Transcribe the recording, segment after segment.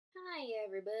Hi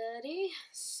everybody.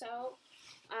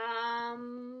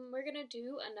 We're gonna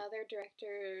do another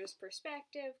director's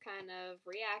perspective kind of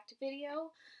react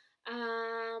video.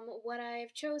 What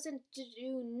I've chosen to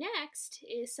do next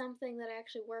is something that I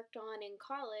actually worked on in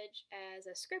college as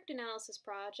a script analysis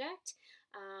project.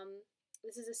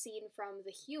 This is a scene from The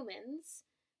Humans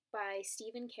by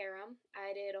Stephen Karam.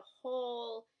 I did a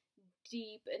whole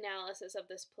deep analysis of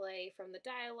this play, from the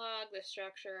dialogue, the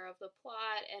structure of the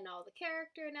plot, and all the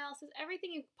character analysis,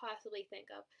 everything you could possibly think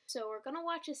of. So we're gonna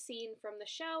watch a scene from the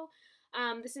show.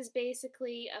 This is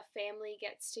basically a family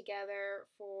gets together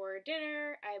for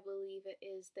dinner. I believe it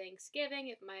is Thanksgiving,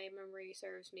 if my memory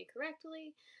serves me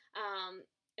correctly.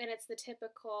 And it's the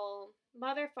typical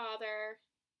mother, father,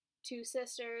 two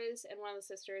sisters, and one of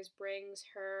the sisters brings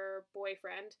her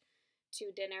boyfriend to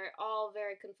dinner, all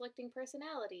very conflicting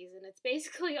personalities, and it's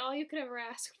basically all you could ever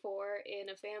ask for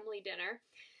in a family dinner,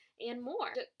 and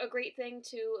more. A great thing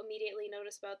to immediately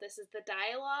notice about this is the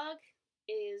dialogue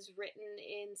is written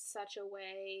in such a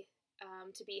way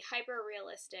to be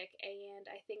hyper-realistic, and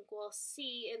I think we'll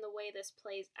see in the way this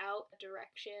plays out, the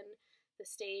direction, the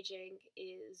staging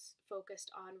is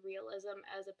focused on realism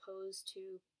as opposed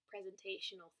to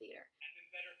presentational theater. I've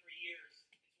been better for years.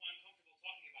 It's why I'm comfortable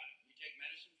talking about it. You take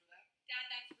medicine for that? Dad,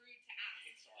 that's rude to ask.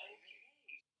 It's sorry.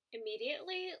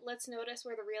 Immediately, let's notice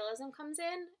where the realism comes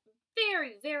in.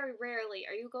 Very, very rarely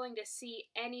are you going to see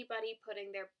anybody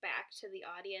putting their back to the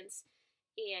audience.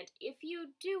 And if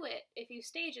you do it, if you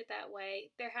stage it that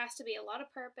way, there has to be a lot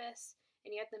of purpose,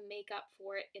 and you have to make up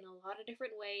for it in a lot of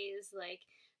different ways, like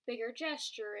bigger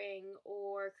gesturing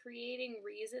or creating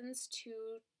reasons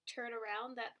to turn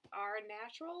around that are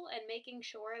natural and making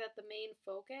sure that the main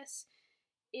focus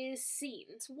is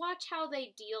seen. So watch how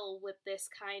they deal with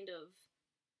this kind of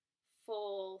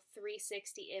full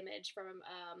 360 image from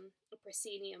a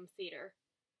proscenium theater.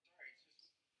 Sorry, it's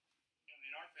just,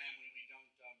 in our family we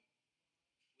don't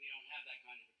have that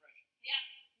kind of depression. Yeah,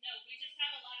 no, we just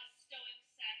have a lot of stoic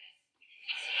sadness.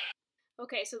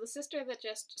 Okay, so the sister that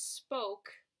just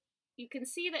spoke, you can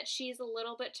see that she's a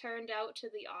little bit turned out to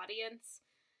the audience,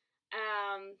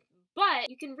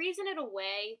 but you can reason it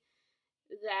away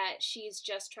that she's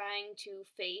just trying to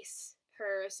face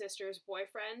her sister's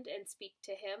boyfriend and speak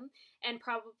to him, and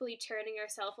probably turning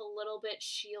herself a little bit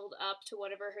shield up to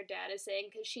whatever her dad is saying,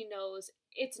 because she knows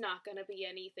it's not going to be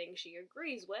anything she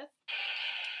agrees with.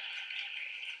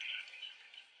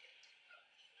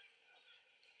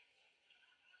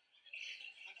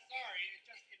 I'm sorry,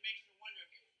 it makes me wonder,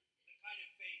 the kind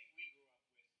of faith we grew up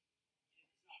with,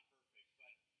 it's not perfect,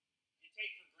 but you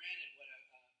take for granted what a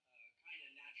kind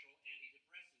of natural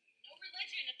antidepressant is. No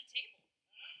religion at the table.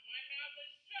 My mouth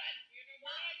is shut. You know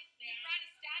where I stand. You brought a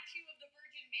statue of the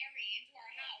Virgin Mary into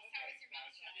our house. How is your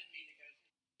mouth I shut? didn't mean to go.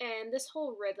 And this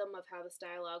whole rhythm of how this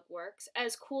dialogue works,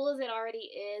 as cool as it already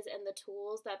is, and the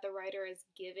tools that the writer has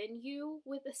given you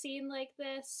with a scene like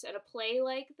this and a play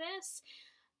like this,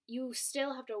 you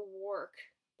still have to work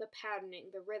the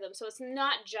patterning, the rhythm. So it's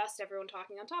not just everyone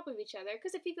talking on top of each other,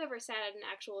 because if you've ever sat at an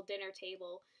actual dinner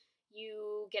table,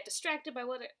 you get distracted by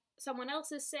what someone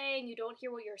else is saying, you don't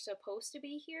hear what you're supposed to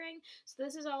be hearing. So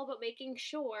this is all about making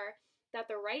sure that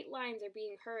the right lines are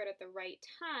being heard at the right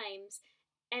times,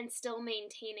 and still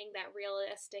maintaining that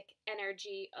realistic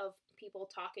energy of people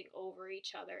talking over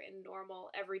each other in normal,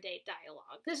 everyday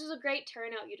dialogue. This was a great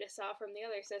turnout you just saw from the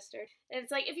other sister. And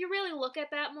it's like, if you really look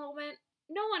at that moment,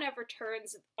 no one ever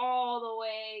turns all the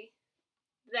way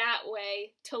that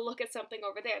way to look at something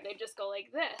over there. They just go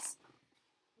like this.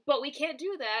 But we can't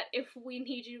do that if we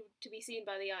need you to be seen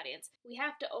by the audience. We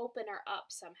have to open her up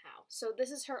somehow. So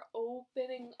this is her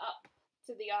opening up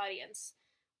to the audience.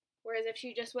 Whereas if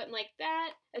she just went like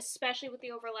that, especially with the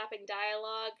overlapping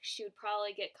dialogue, she would probably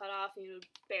get cut off and you would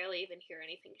barely even hear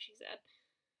anything she said.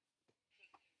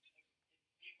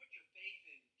 You put your faith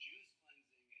in juice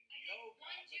cleansing and yoga,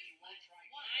 but you won't try.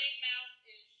 My mouth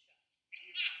is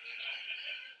shut.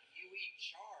 You eat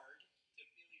chard to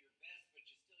feel your best, but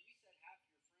you said half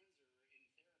your friends are in therapy.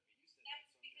 You said That's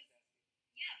so because, I'm just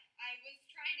asking. yeah, I was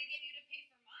trying to get you to pay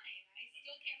for mine. I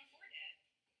still can't afford it.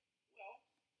 Well,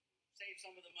 save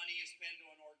some of the money you spend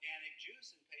on organic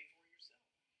juice and pay for yourself.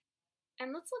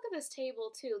 And let's look at this table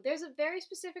too. There's a very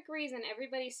specific reason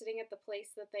everybody's sitting at the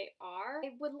place that they are.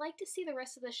 I would like to see the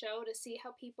rest of the show to see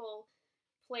how people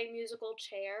play musical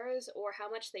chairs, or how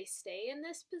much they stay in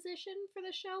this position for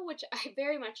the show, which I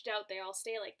very much doubt they all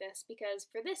stay like this, because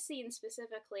for this scene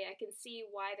specifically, I can see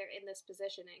why they're in this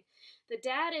positioning. The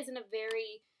dad is in a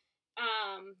very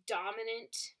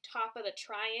dominant top of the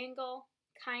triangle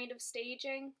kind of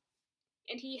staging,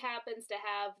 and he happens to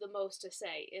have the most to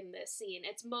say in this scene.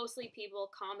 It's mostly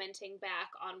people commenting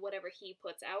back on whatever he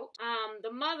puts out.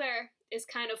 The mother is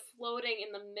kind of floating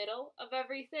in the middle of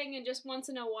everything, and just once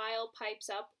in a while pipes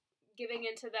up, giving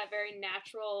into that very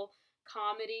natural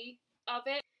comedy of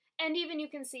it. And even you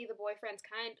can see the boyfriend's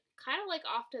kind of like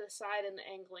off to the side in the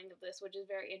angling of this, which is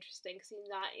very interesting because he's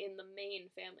not in the main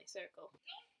family circle.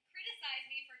 Don't criticize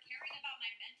me for caring about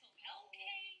my mental health.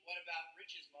 Okay. What about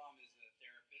Rich's mom is a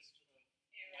therapist?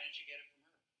 Why didn't you get it from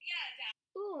her? Yeah, Dad.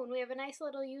 Ooh, and we have a nice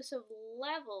little use of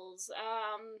levels.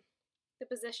 The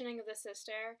positioning of the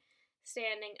sister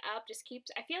standing up just keeps,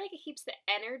 I feel like it keeps the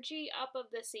energy up of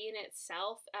the scene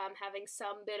itself, having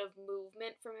some bit of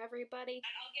movement from everybody.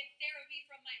 And I'll get therapy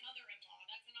from my mother-in-law.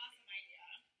 That's an awesome idea.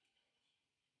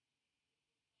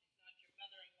 She's not your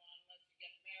mother-in-law unless you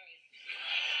get married.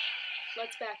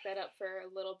 Let's back that up for a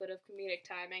little bit of comedic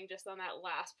timing just on that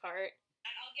last part.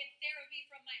 And I'll get therapy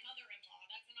from my mother-in-law.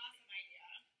 That's an awesome idea.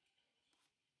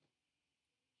 She's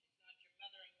not your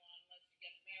mother-in-law unless you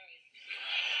get married.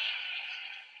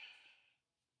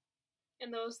 And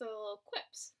those are the little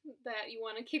quips that you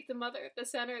want to keep the mother at the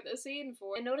center of the scene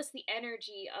for. And notice the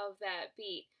energy of that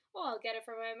beat. Oh, I'll get it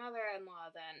from my mother-in-law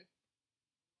then.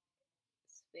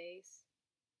 Space.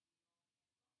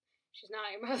 She's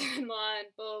not your mother-in-law and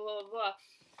blah, blah, blah.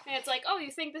 And it's like, oh, you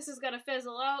think this is going to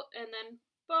fizzle out? And then,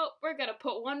 well, we're going to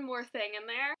put one more thing in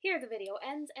there. Here the video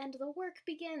ends and the work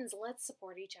begins. Let's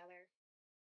support each other.